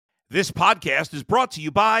This podcast is brought to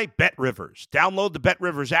you by BetRivers. Download the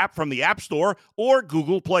BetRivers app from the App Store or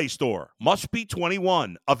Google Play Store. Must be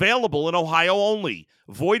 21. Available in Ohio only.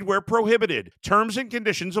 Void where prohibited. Terms and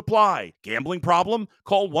conditions apply. Gambling problem?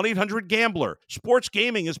 Call 1-800-GAMBLER. Sports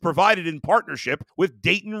gaming is provided in partnership with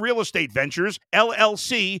Dayton Real Estate Ventures,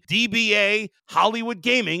 LLC, DBA, Hollywood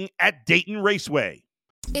Gaming at Dayton Raceway.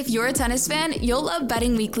 If you're a tennis fan, you'll love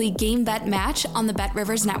Betting Weekly Game Bet Match on the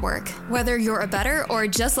BetRivers Network. Whether you're a bettor or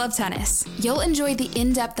just love tennis, you'll enjoy the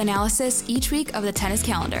in-depth analysis each week of the tennis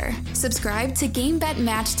calendar. Subscribe to Game Bet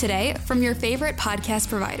Match today from your favorite podcast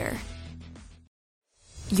provider.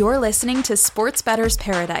 You're listening to Sports Bettor's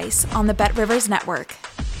Paradise on the BetRivers Network.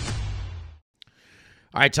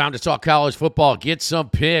 All right, time to talk college football. Get some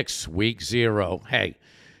picks. Week 0. Hey,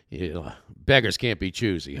 beggars can't be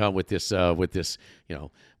choosy, huh? With this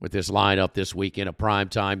lineup this week in a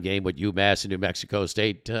primetime game with UMass and New Mexico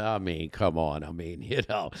State. I mean, come on.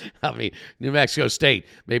 New Mexico State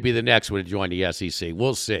may be the next one to join the SEC.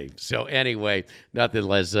 We'll see. So anyway, nothing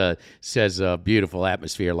less says a beautiful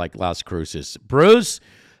atmosphere like Las Cruces. Bruce,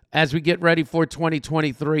 as we get ready for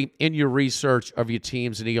 2023, in your research of your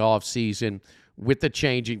teams in the offseason, with the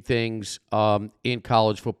changing things in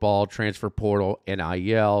college football, transfer portal,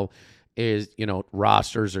 NIL,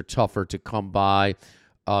 rosters are tougher to come by.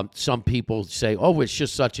 Some people say, it's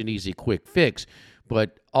just such an easy, quick fix.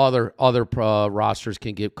 But other rosters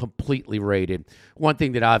can get completely rated. One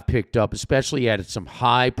thing that I've picked up, especially at some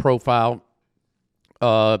high-profile,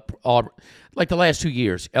 like the last 2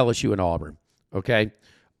 years, LSU and Auburn, okay?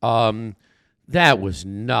 That was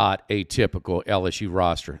not a typical LSU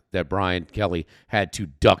roster that Brian Kelly had to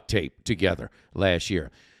duct tape together last year.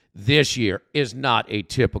 This year is not a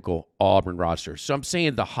typical Auburn roster. So I'm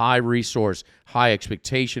saying the high-resource,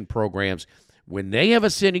 high-expectation programs, when they have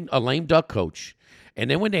a lame duck coach, and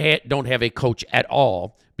then when they don't have a coach at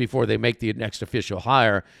all before they make the next official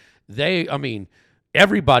hire,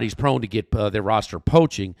 everybody's prone to get their roster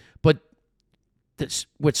poaching, but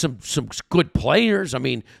with some good players,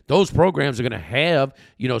 those programs are going to have,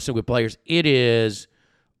 some good players. It is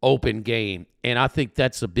open game, and I think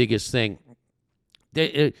that's the biggest thing.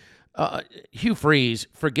 Hugh Freeze,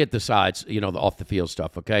 forget the sides, the off-the-field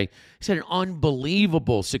stuff, okay? He's had an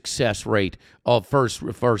unbelievable success rate of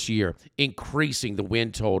first year, increasing the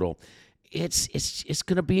win total. It's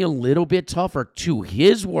going to be a little bit tougher. To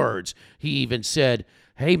his words, he even said,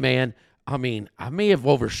 hey, man, I may have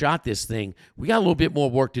overshot this thing. We got a little bit more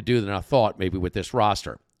work to do than I thought maybe with this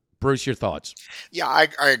roster. Bruce, your thoughts? Yeah,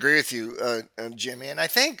 I agree with you, Jimmy. And I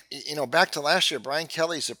think, back to last year, Brian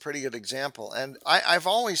Kelly's a pretty good example. And I've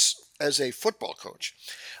always, as a football coach,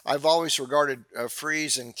 I've always regarded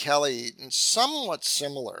Freeze and Kelly somewhat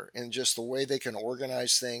similar in just the way they can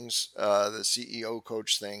organize things, the CEO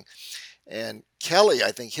coach thing. And Kelly,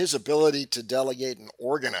 I think his ability to delegate and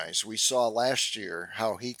organize, we saw last year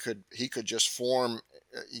how he could just form,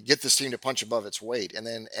 get this team to punch above its weight, and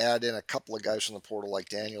then add in a couple of guys from the portal like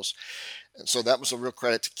Daniels. And so that was a real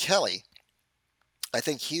credit to Kelly. I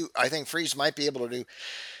think Freeze might be able to do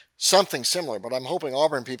something similar, but I'm hoping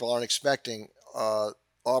Auburn people aren't expecting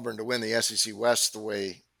Auburn to win the SEC West the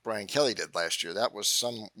way Brian Kelly did last year. That was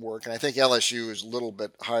some work, and I think LSU is a little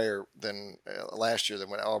bit higher than last year than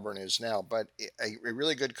what Auburn is now. But a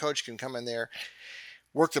really good coach can come in there,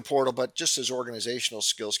 work the portal, but just his organizational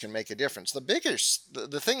skills can make a difference.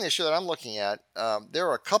 The thing this year that I'm looking at, there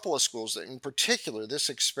are a couple of schools that, in particular, this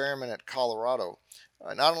experiment at Colorado,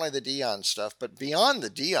 not only the Deion stuff, but beyond the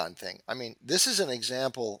Deion thing. This is an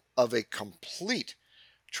example of a complete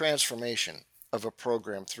transformation of a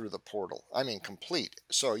program through the portal. Complete.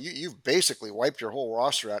 So you've basically wiped your whole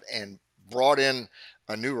roster out and brought in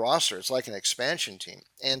a new roster. It's like an expansion team.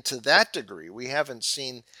 And to that degree, we haven't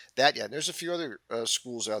seen that yet. There's a few other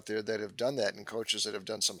schools out there that have done that and coaches that have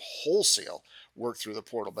done some wholesale work through the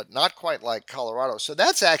portal, but not quite like Colorado. So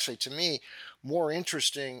that's actually, to me, more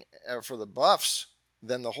interesting for the Buffs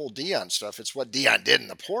than the whole Deion stuff. It's what Deion did in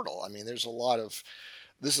the portal. There's a lot of,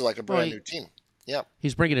 this is like a brand new team. Yeah,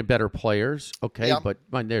 he's bringing in better players, okay, yeah. But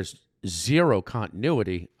there's zero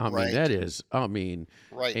continuity. Right. That is,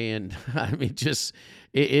 right. And just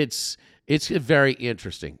it's very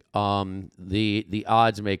interesting. The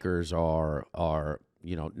odds makers are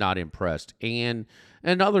not impressed. And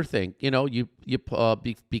another thing, you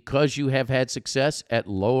because you have had success at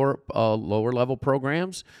lower level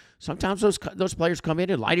programs, sometimes those players come in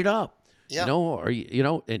and light it up. Yeah.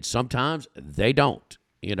 And sometimes they don't.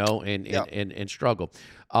 And struggle.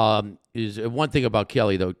 Is one thing about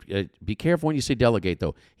Kelly, though, be careful when you say delegate,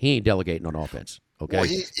 though. He ain't delegating on offense, Okay, Well,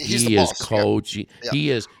 he's he the is boss. coaching. Yeah.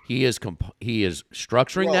 He is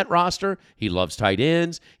structuring Well, that roster. He loves tight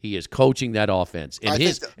ends. He is coaching that offense, and I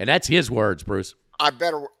think that and that's his words, Bruce.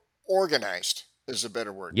 organized is a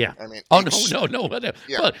better word. Yeah. I mean, Oh no. yeah, But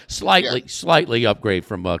yeah, slightly upgrade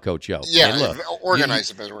from Coach O. And yeah. look, Organized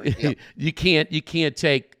is a better word. Yeah. you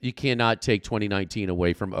cannot take 2019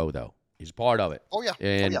 away from O though. He's part of it. Oh yeah.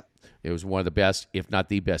 And it was one of the best, if not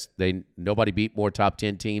the best. Nobody beat more top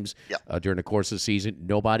 10 teams Yeah. During the course of the season.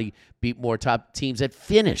 Nobody beat more top teams that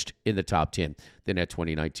finished in the top 10 than that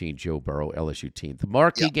 2019 Joe Burrow LSU team. The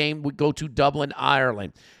marquee game would go to Dublin,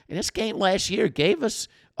 Ireland. And this game last year gave us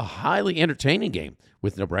a highly entertaining game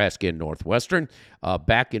with Nebraska and Northwestern,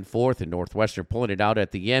 back and forth, and Northwestern pulling it out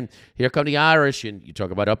at the end. Here come the Irish, and you talk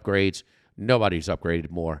about upgrades. Nobody's upgraded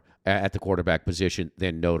more at the quarterback position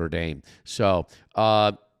than Notre Dame. So,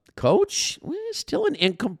 Coach, still an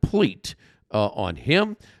incomplete on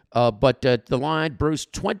him. But the line, Bruce,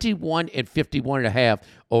 21 and 51.5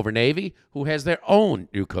 over Navy, who has their own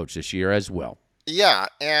new coach this year as well. Yeah,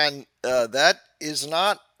 and that is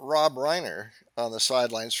not Rob Reiner on the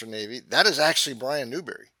sidelines for Navy. That is actually Brian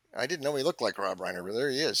Newberry. I didn't know he looked like Rob Reiner, but there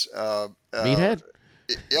he is. Meathead?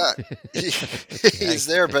 Yeah, he's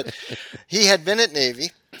there, but he had been at Navy.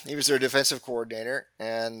 He was their defensive coordinator,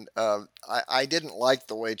 and I didn't like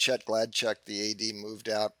the way Chet Gladchuk, the AD, moved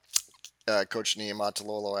out Coach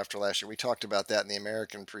Niumatalolo after last year. We talked about that in the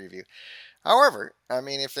American preview. However, I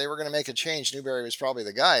mean, if they were going to make a change, Newberry was probably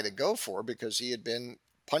the guy to go for because he had been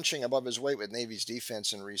punching above his weight with Navy's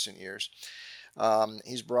defense in recent years.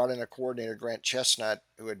 He's brought in a coordinator, Grant Chestnut,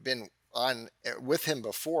 who had been on with him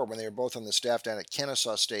before when they were both on the staff down at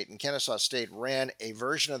Kennesaw State. And Kennesaw State ran a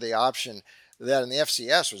version of the option that in the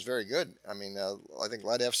FCS was very good. I mean, I think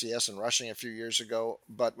led FCS in rushing a few years ago,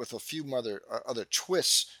 but with a few other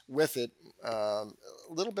twists with it, a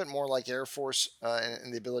little bit more like Air Force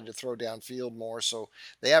and the ability to throw downfield more. So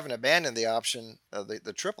they haven't abandoned the option,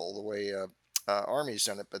 the triple, the way Army's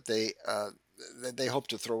done it, but they hope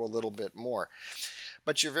to throw a little bit more.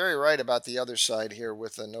 But you're very right about the other side here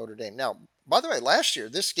with Notre Dame. Now, by the way, last year,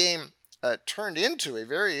 this game turned into a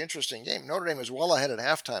very interesting game. Notre Dame was well ahead at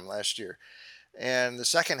halftime last year. And the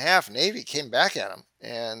second half, Navy came back at them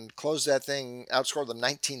and closed that thing, outscored them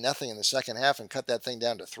 19-0 in the second half and cut that thing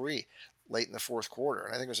down to 3 late in the fourth quarter.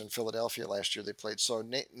 And I think it was in Philadelphia last year they played. So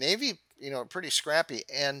Navy, pretty scrappy.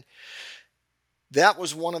 And that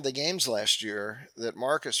was one of the games last year that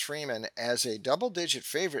Marcus Freeman, as a double-digit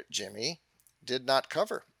favorite, Jimmy, did not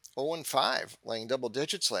cover. 0-5, laying double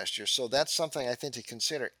digits last year. So that's something I think to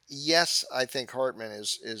consider. Yes, I think Hartman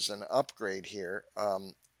is an upgrade here,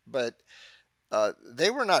 but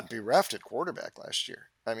they were not bereft at quarterback last year.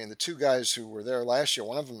 I mean, the two guys who were there last year,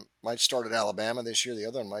 one of them might start at Alabama this year. The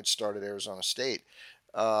other one might start at Arizona State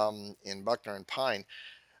in Buckner and Pine.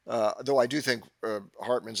 Though I do think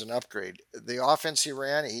Hartman's an upgrade. The offense he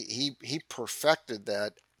ran, he perfected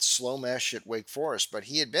that slow mesh at Wake Forest, but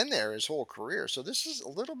he had been there his whole career. So this is a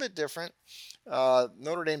little bit different.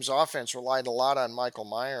 Notre Dame's offense relied a lot on Michael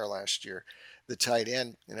Meyer last year, the tight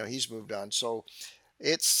end. He's moved on. So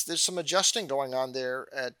there's some adjusting going on there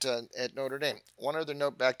at Notre Dame. One other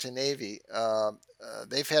note back to Navy.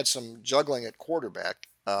 They've had some juggling at quarterback.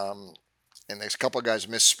 And there's a couple of guys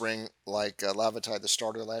missed spring, like Lavatai, the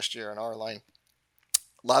starter last year in our line.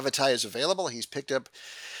 Lavatai is available. He's picked up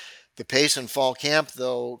the pace in fall camp,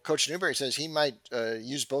 though Coach Newberry says he might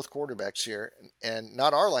use both quarterbacks here, and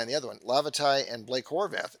not our line, the other one, Lavatai and Blake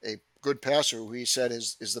Horvath, a good passer who he said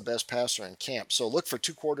is the best passer in camp. So look for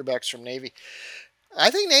two quarterbacks from Navy. I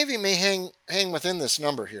think Navy may hang within this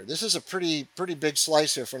number here. This is a pretty big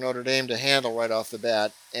slice here for Notre Dame to handle right off the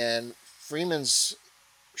bat, and Freeman's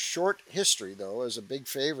short history, though, as a big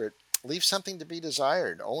favorite, leaves something to be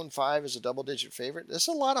desired. 0-5 is a double-digit favorite. This is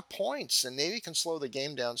a lot of points, and Navy can slow the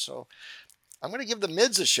game down. So I'm going to give the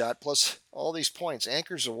mids a shot, plus all these points.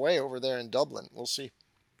 Anchors away over there in Dublin. We'll see.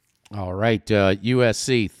 All right,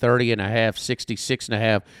 USC 30.5,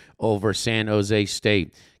 66.5 over San Jose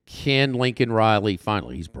State. Can Lincoln Riley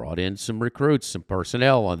finally, he's brought in some recruits, some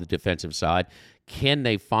personnel on the defensive side. Can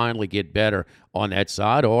they finally get better on that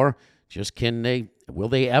side, or just will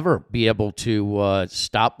they ever be able to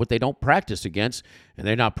stop what they don't practice against? And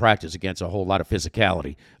they're not practice against a whole lot of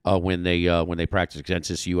physicality when they practice against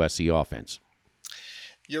this USC offense.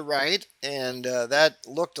 You're right, and that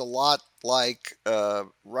looked a lot like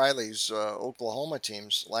Riley's Oklahoma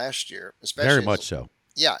teams last year. Very much so.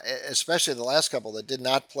 Yeah, especially the last couple that did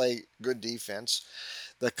not play good defense.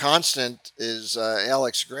 The constant is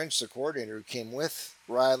Alex Grinch, the coordinator who came with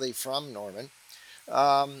Riley from Norman.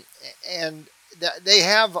 And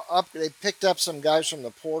they picked up some guys from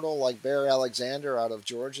the portal like Bear Alexander out of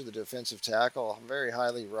Georgia, the defensive tackle, very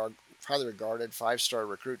highly regarded 5-star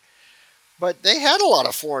recruit. But they had a lot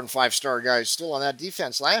of 4 and 5-star guys still on that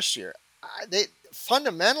defense last year. They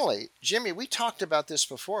fundamentally, Jimmy, we talked about this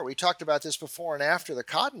before. We talked about this before and after the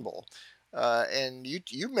Cotton Bowl, and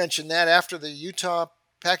you mentioned that after the Utah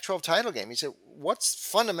Pac-12 title game. He said,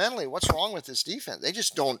 what's wrong with this defense? They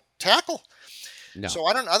just don't tackle. No. So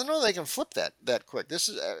I don't know if they can flip that quick. This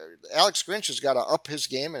is Alex Grinch has got to up his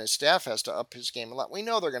game, and his staff has to up his game a lot. We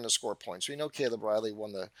know they're going to score points. We know Caleb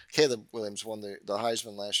Williams won the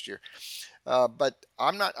Heisman last year. But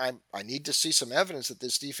I need to see some evidence that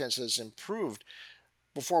this defense has improved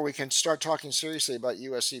before we can start talking seriously about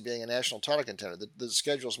USC being a national title contender. The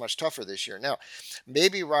schedule is much tougher this year. Now,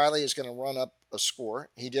 maybe Riley is going to run up a score.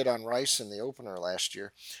 He did on Rice in the opener last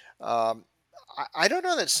year. I don't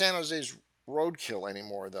know that San Jose's roadkill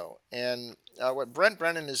anymore, though. And what Brent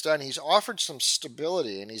Brennan has done, he's offered some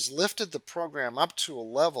stability, and he's lifted the program up to a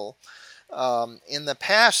level. In the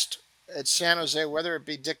past at San Jose, whether it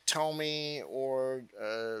be Dick Tomey or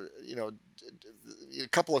a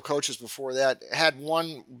couple of coaches before that, had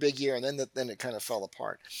one big year, and then it kind of fell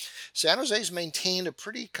apart. San Jose's maintained a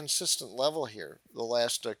pretty consistent level here the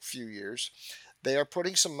last few years. They are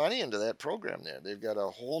putting some money into that program there. They've got a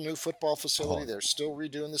whole new football facility. They're still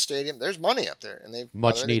redoing the stadium. There's money up there, and they've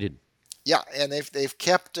much needed. Yeah, and they've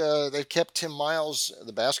kept Tim Miles,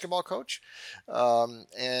 the basketball coach,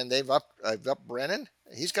 and they've upped Brennan.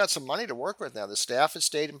 He's got some money to work with now. The staff has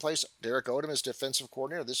stayed in place. Derek Odom is defensive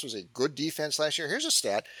coordinator. This was a good defense last year. Here's a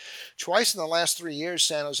stat: twice in the last 3 years,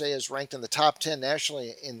 San Jose has ranked in the top 10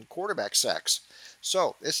 nationally in quarterback sacks.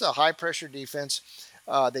 So this is a high pressure defense.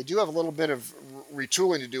 They do have a little bit of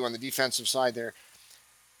retooling to do on the defensive side there.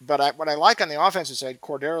 But what I like on the offensive side,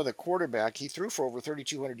 Cordero, the quarterback, he threw for over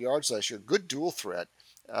 3,200 yards last year. Good dual threat.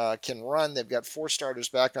 Can run. They've got 4 starters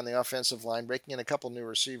back on the offensive line, breaking in a couple new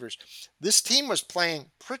receivers. This team was playing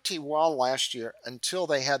pretty well last year until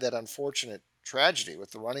they had that unfortunate tragedy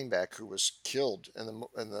with the running back who was killed in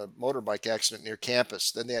the motorbike accident near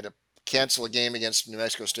campus. Then they had to cancel a game against New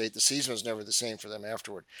Mexico State. The season was never the same for them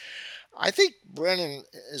afterward. I think Brennan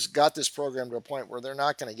has got this program to a point where they're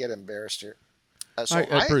not going to get embarrassed here.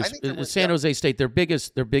 Bruce, San Jose State, their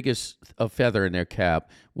biggest feather in their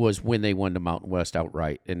cap was when they won the Mountain West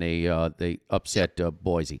outright, and they upset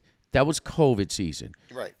Boise. That was COVID season.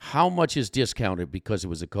 Right. How much is discounted because it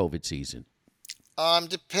was a COVID season?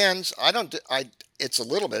 Depends. It's a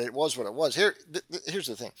little bit. It was what it was. Here's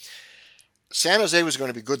the thing. San Jose was going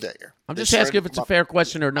to be good that year. I'm just asking if it's a fair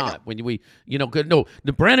question or not. When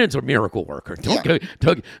the Brennan's a miracle worker.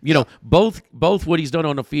 Both what he's done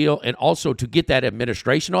on the field and also to get that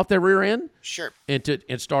administration off their rear end. Sure. And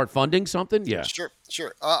start funding something. Yeah. Sure.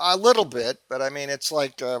 A little bit, but I mean, it's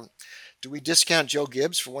like, do we discount Joe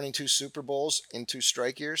Gibbs for winning 2 Super Bowls in 2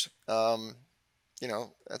 strike years? So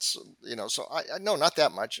no, not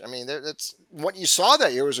that much. I mean, that's what you saw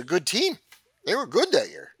that year was a good team. They were good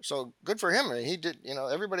that year, so good for him. I mean, he did.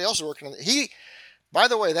 Everybody else was working on it. By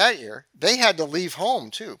the way, that year they had to leave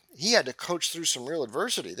home too. He had to coach through some real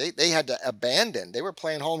adversity. They had to abandon. They were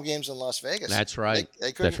playing home games in Las Vegas. That's right.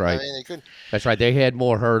 They couldn't. That's right. I mean, they couldn't. That's right. They had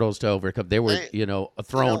more hurdles to overcome. They were,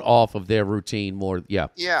 thrown off of their routine more. Yeah.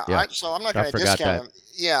 Yeah. So I'm not going to discount them.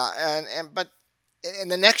 Yeah, but.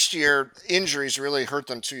 And the next year, injuries really hurt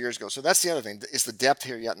them 2 years ago. So that's the other thing, is the depth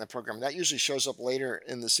here yet in the program. That usually shows up later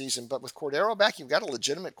in the season. But with Cordero back, you've got a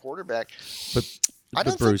legitimate quarterback.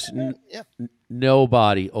 But Bruce,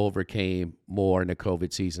 nobody overcame more in the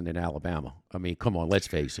COVID season than Alabama. I mean, come on, let's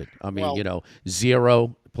face it. I mean,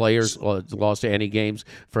 0 players lost to any games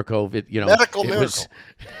for COVID. Medical miracle.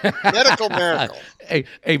 Medical miracle.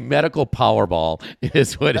 A medical Powerball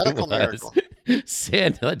is what medical it was. Miracle.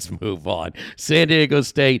 Let's move on. San Diego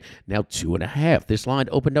State, now 2.5. This line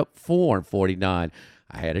opened up 4.49.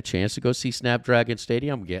 I had a chance to go see Snapdragon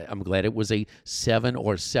Stadium. I'm glad it was a 7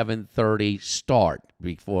 or 7:30 start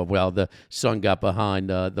before, the sun got behind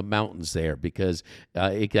the mountains there, because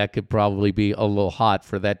that could probably be a little hot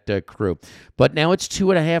for that crew. But now it's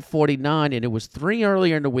 2.5, 49, and it was 3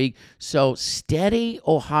 earlier in the week. So steady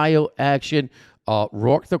Ohio action.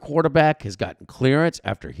 Rourke, the quarterback, has gotten clearance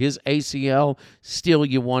after his ACL. Still,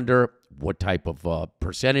 you wonder what type of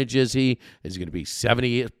percentage is he? Is he going to be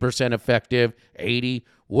 70% effective, 80,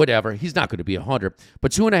 whatever? He's not going to be 100.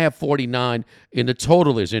 But 2.5, 49 in the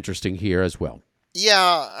total is interesting here as well.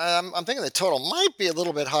 Yeah, I'm thinking the total might be a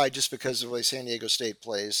little bit high just because of the way San Diego State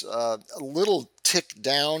plays. A little tick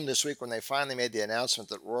down this week when they finally made the announcement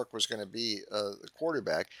that Rourke was going to be the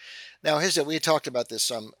quarterback. Now, we talked about this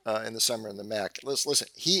some in the summer in the MAC. Listen,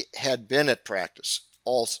 he had been at practice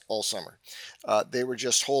all summer. They were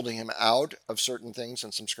just holding him out of certain things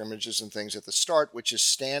and some scrimmages and things at the start, which is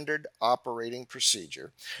standard operating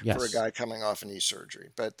procedure for a Yes. guy coming off a knee surgery.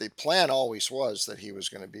 But the plan always was that he was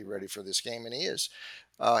going to be ready for this game, and he is.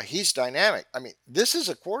 He's dynamic. I mean, this is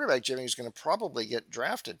a quarterback, Jimmy, who's going to probably get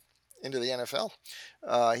drafted into the NFL.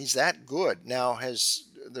 He's that good. Now, has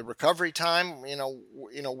the recovery time,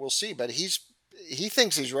 we'll see. But he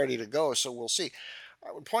thinks he's ready to go, so we'll see.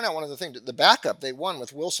 I would point out one other thing. The backup, they won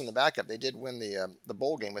with Wilson, the backup. They did win the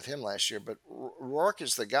bowl game with him last year, but Rourke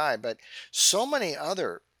is the guy. But so many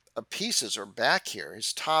other pieces are back here.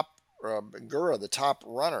 His top, Gura, the top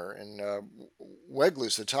runner, and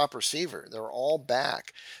Wegley's the top receiver. They're all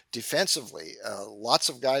back defensively. Lots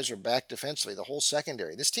of guys are back defensively. The whole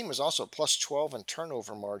secondary. This team was also plus 12 in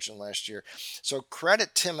turnover margin last year. So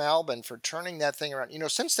credit Tim Albin for turning that thing around.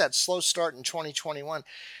 Since that slow start in 2021,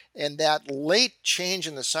 and that late change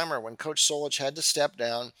in the summer when Coach Solich had to step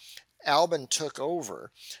down, Albin took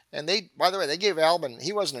over. And by the way, they gave Albin,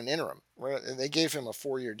 he wasn't an interim. They gave him a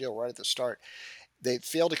 4-year deal right at the start. They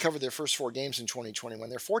failed to cover their first 4 games in 2021.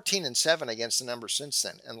 They're 14-7 against the number since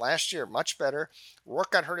then. And last year, much better.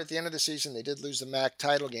 Rourke got hurt at the end of the season. They did lose the MAC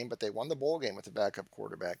title game, but they won the bowl game with the backup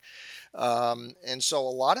quarterback. And so a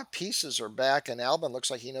lot of pieces are back, and Albin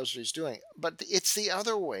looks like he knows what he's doing. But it's the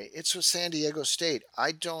other way. It's with San Diego State.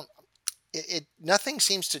 Nothing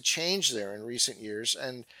seems to change there in recent years.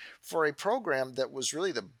 And for a program that was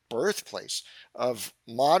really the birthplace of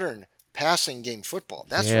modern passing game football.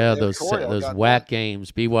 That's those WAC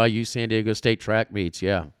games, BYU San Diego State track meets.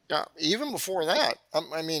 Yeah. Even before that,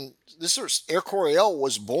 I mean, Air Coryell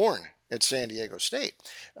was born at San Diego State.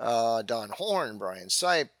 Don Horn, Brian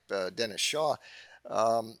Sipe, Dennis Shaw,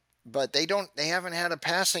 but they haven't had a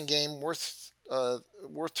passing game worth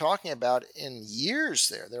talking about in years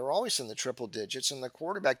there. They were always in the triple digits, and the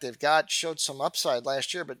quarterback they've got showed some upside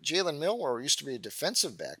last year, but Jalen Milroe used to be a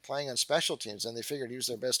defensive back playing on special teams, and they figured he was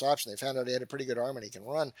their best option. They found out he had a pretty good arm and he can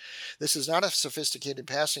run. This is not a sophisticated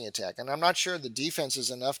passing attack, and I'm not sure the defense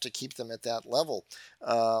is enough to keep them at that level.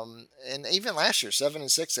 And even last year,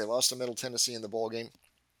 7-6, they lost to Middle Tennessee in the bowl game.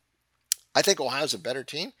 I think Ohio's a better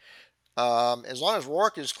team. As long as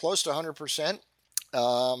Rourke is close to 100%,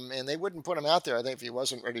 and they wouldn't put him out there, I think, if he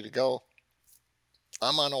wasn't ready to go.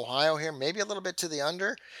 I'm on Ohio here, maybe a little bit to the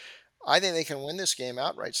under. I think they can win this game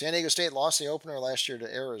outright. San Diego State lost the opener last year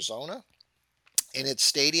to Arizona in its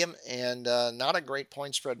stadium, and not a great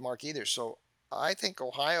point spread mark either. So I think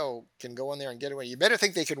Ohio can go in there and get away. You better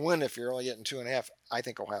think they can win if you're only getting 2.5. I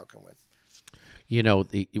think Ohio can win.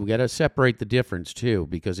 You got to separate the difference too,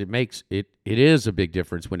 because it is a big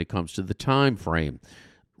difference when it comes to the time frame.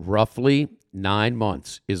 Roughly 9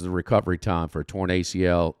 months is the recovery time for a torn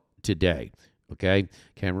ACL today. Okay,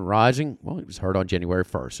 Cameron Rising, well, he was hurt on January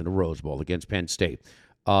 1st in the Rose Bowl against Penn State.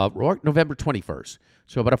 Rourke, November 21st.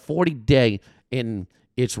 So about a 40-day, and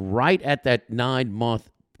it's right at that 9-month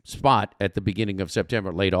spot at the beginning of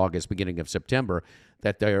September, late August, beginning of September,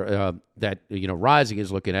 that Rising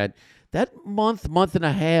is looking at. That month and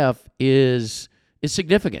a half is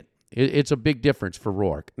significant. It's a big difference for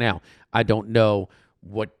Rourke. Now, I don't know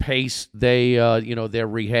what pace their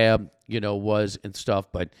rehab, was and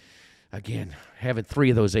stuff. But again, having 3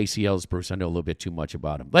 of those ACLs, Bruce, I know a little bit too much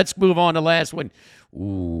about them. Let's move on to the last one.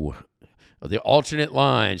 Ooh, the alternate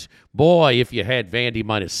lines. Boy, if you had Vandy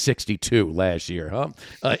minus 62 last year, huh?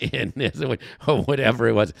 Or whatever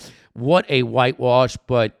it was. What a whitewash.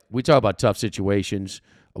 But we talk about tough situations.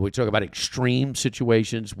 We talk about extreme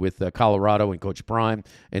situations with Colorado and Coach Prime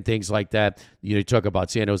and things like that. You talk about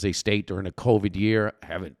San Jose State during a COVID year.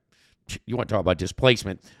 You want to talk about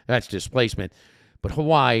displacement? That's displacement. But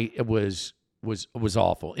Hawaii, it was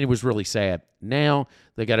awful. It was really sad. Now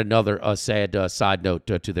they got another sad side note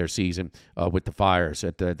to their season with the fires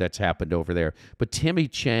that's happened over there. But Timmy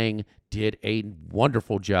Chang did a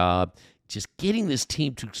wonderful job just getting this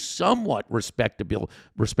team to somewhat respectable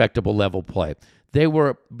level play.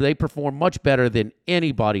 They performed much better than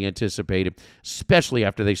anybody anticipated, especially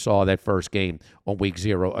after they saw that first game on week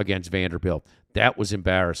 0 against Vanderbilt. That was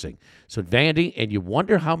embarrassing. So Vandy, and you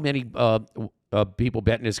wonder how many people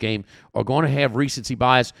betting this game are going to have recency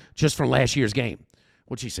bias just from last year's game.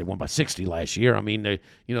 What'd you say, won by 60 last year? I mean,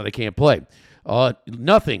 they can't play.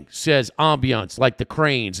 Nothing says ambiance like the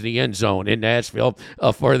cranes in the end zone in Nashville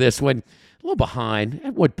for this one. little behind.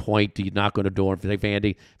 At what point do you knock on the door and say,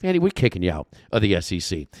 Vandy, we're kicking you out of the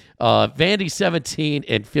SEC? Vandy 17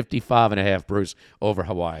 and 55.5, Bruce, over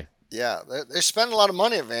Hawaii. Yeah, they spend a lot of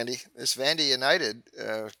money at Vandy. This Vandy United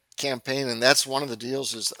campaign, and that's one of the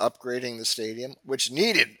deals is upgrading the stadium, which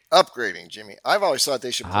needed upgrading, Jimmy. I've always thought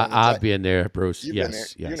they should play in the I've been there, Bruce. You've Yes, been there.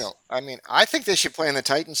 yes. You know, I mean, I think they should play in the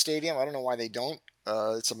Titan Stadium. I don't know why they don't.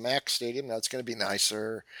 It's a MAC stadium. Now it's going to be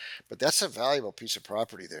nicer, but that's a valuable piece of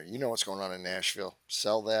property there. You know what's going on in Nashville.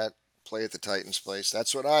 Sell that, play at the Titans place.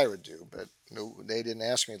 That's what I would do, but no, they didn't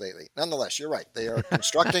ask me lately. Nonetheless, you're right. They are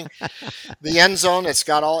constructing the end zone. It's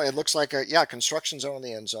got it looks like construction zone in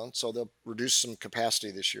the end zone, so they'll reduce some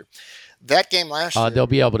capacity this year. That game last year. They'll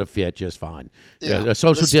be able to fit just fine. Yeah,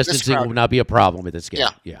 social distancing will not be a problem at this game.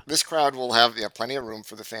 Yeah. This crowd will have plenty of room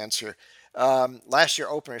for the fans here. Last year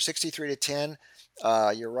opener 63-10.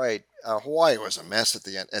 You're right. Hawaii was a mess at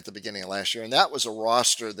the beginning of last year, and that was a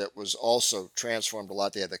roster that was also transformed a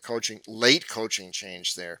lot. They had the late coaching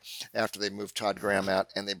change there after they moved Todd Graham out,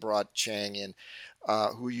 and they brought Chang in,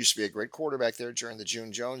 who used to be a great quarterback there during the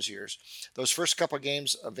June Jones years. Those first couple of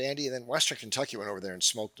games of Vandy, and then Western Kentucky went over there and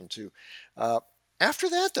smoked them too. After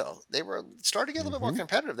that, though, they were starting to get a little bit more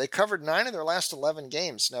competitive. They covered 9 of their last 11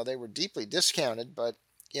 games. Now, they were deeply discounted, but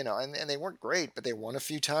and they weren't great, but they won a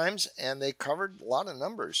few times, and they covered a lot of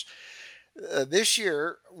numbers. This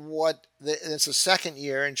year, it's the second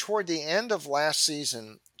year, and toward the end of last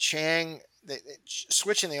season, Chang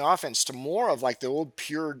switching the offense to more of like the old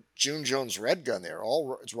pure June Jones red gun there.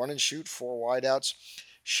 It's run and shoot, 4 wideouts.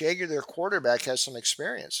 Shager, their quarterback, has some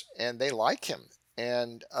experience, and they like him.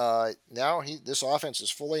 And now this offense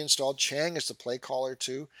is fully installed. Chang is the play caller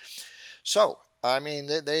too. So, I mean,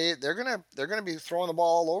 they're gonna be throwing the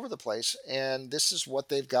ball all over the place, and this is what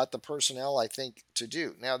they've got the personnel, I think, to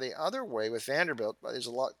do. Now, the other way with Vanderbilt, there's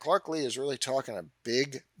a lot. Clark Lee is really talking a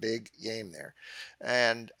big game there,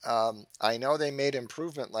 and I know they made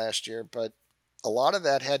improvement last year, but a lot of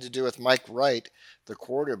that had to do with Mike Wright, the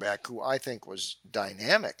quarterback, who I think was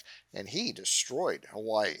dynamic, and he destroyed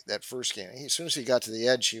Hawaii that first game. As soon as he got to the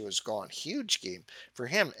edge, he was gone. Huge game for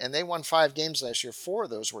him, and they won 5 games last year. 4 of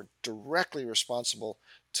those were directly responsible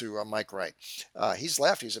to Mike Wright. He's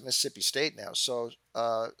left. He's at Mississippi State now. So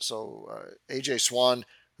A.J. Swan,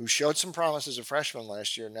 who showed some promise as a freshman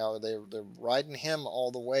last year, now they're riding him all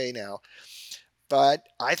the way now. But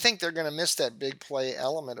I think they're going to miss that big play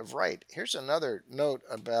element of Wright. Here's another note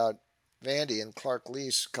about Vandy and Clark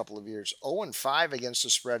Lee's couple of years. 0-5 against the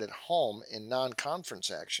spread at home in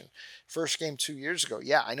non-conference action. First game 2 years ago.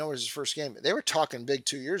 Yeah, I know it was his first game. They were talking big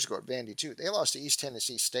 2 years ago at Vandy, too. They lost to East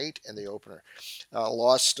Tennessee State in the opener.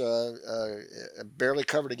 Barely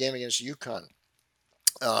covered a game against UConn.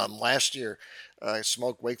 Last year,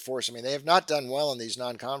 smoked Wake Forest. I mean, they have not done well in these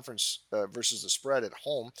non-conference versus the spread at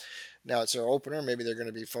home. Now it's their opener. Maybe they're going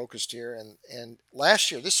to be focused here. And last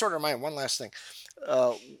year, this sort of reminded one last thing.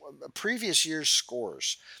 Previous year's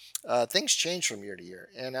scores. Things change from year to year.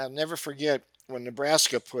 And I'll never forget when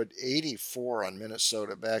Nebraska put 84 on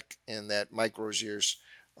Minnesota back in that Mike Rozier's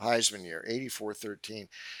Heisman year, 84-13.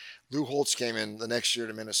 Lou Holtz came in the next year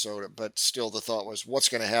to Minnesota, but still the thought was, what's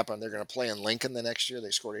going to happen? They're going to play in Lincoln the next year. They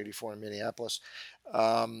scored 84 in Minneapolis.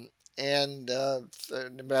 Nebraska's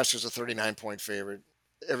a 39-point favorite.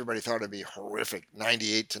 Everybody thought it'd be horrific,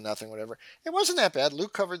 98-0, whatever. It wasn't that bad.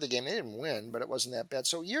 Luke covered the game. They didn't win, but it wasn't that bad.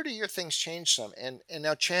 So year to year, things change some. And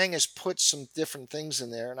now Chang has put some different things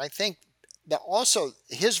in there. And I think that also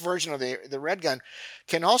his version of the red gun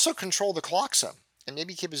can also control the clock some and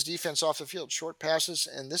maybe keep his defense off the field. Short passes.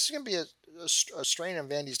 And this is going to be a strain on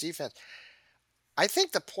Vandy's defense. I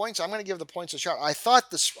think the points, I'm going to give the points a shot. I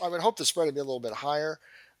would hope the spread would be a little bit higher.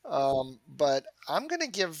 But I'm going to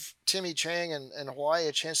give Timmy Chang and Hawaii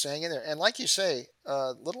a chance to hang in there. And like you say,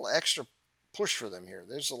 a little extra push for them here.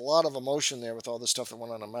 There's a lot of emotion there with all the stuff that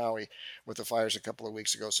went on in Maui with the fires a couple of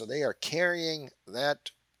weeks ago. So they are carrying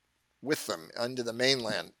that with them into the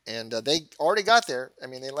mainland. And they already got there. I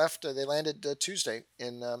mean, they landed Tuesday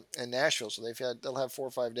in Nashville. So they'll have 4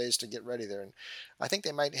 or 5 days to get ready there. And I think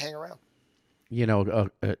they might hang around.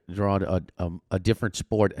 Draw a different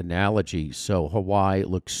sport analogy. So Hawaii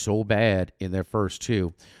looked so bad in their first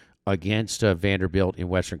 2 against Vanderbilt in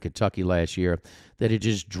Western Kentucky last year that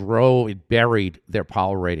it buried their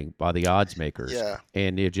power rating by the odds makers. Yeah.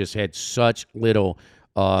 And it just had such little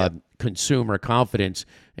consumer confidence.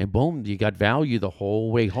 And boom, you got value the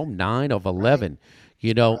whole way home, 9 of 11.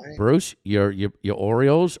 Right. Bruce, your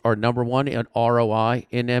Orioles are number 1 in ROI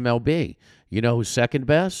in MLB. You know who's second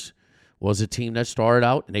best? Was a team that started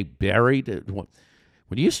out and they buried it. When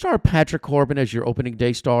you start Patrick Corbin as your opening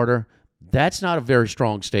day starter, that's not a very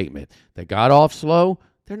strong statement. They got off slow.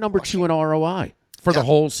 They're number 2 in ROI for the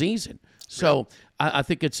whole season. So I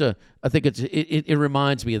think it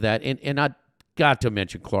reminds me of that. And I got to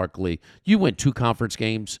mention Clark Lee. You win 2 conference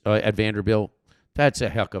games at Vanderbilt. That's a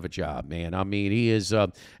heck of a job, man. I mean, he is,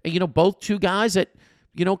 both 2 guys that,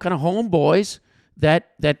 kind of homeboys that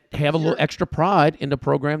have a little extra pride in the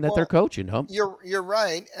program that they're coaching, huh? You're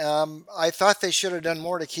right. I thought they should have done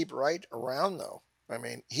more to keep Wright around, though. I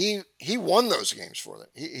mean, he won those games for them.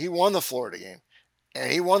 He won the Florida game, and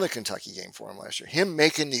he won the Kentucky game for him last year. Him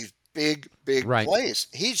making these big plays.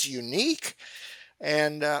 He's unique,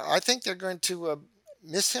 and I think they're going to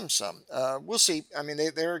miss him some. We'll see. I mean,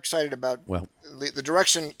 they're excited about the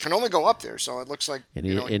direction can only go up there. So it looks like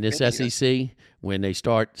in this SEC, when they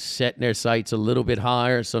start setting their sights a little bit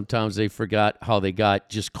higher, sometimes they forgot how they got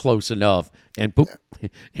just close enough, and boop,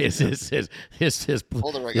 his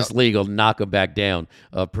league will knock them back down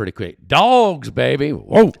pretty quick. Dogs, baby.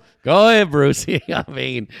 Whoa, go ahead, Brucey. I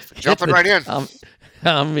mean, jumping right in.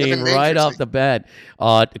 Right off the bat,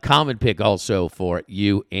 common pick also for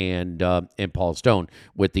you and Paul Stone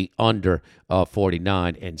with the under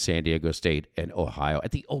 49 in San Diego State and Ohio at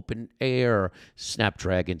the open air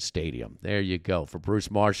Snapdragon Stadium. There you go. For Bruce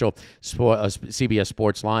Marshall, CBS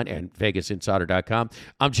Sports Line and VegasInsider.com,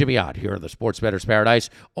 I'm Jimmy Ott here in the Sports Bettor's Paradise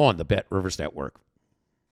on the Bet Rivers Network.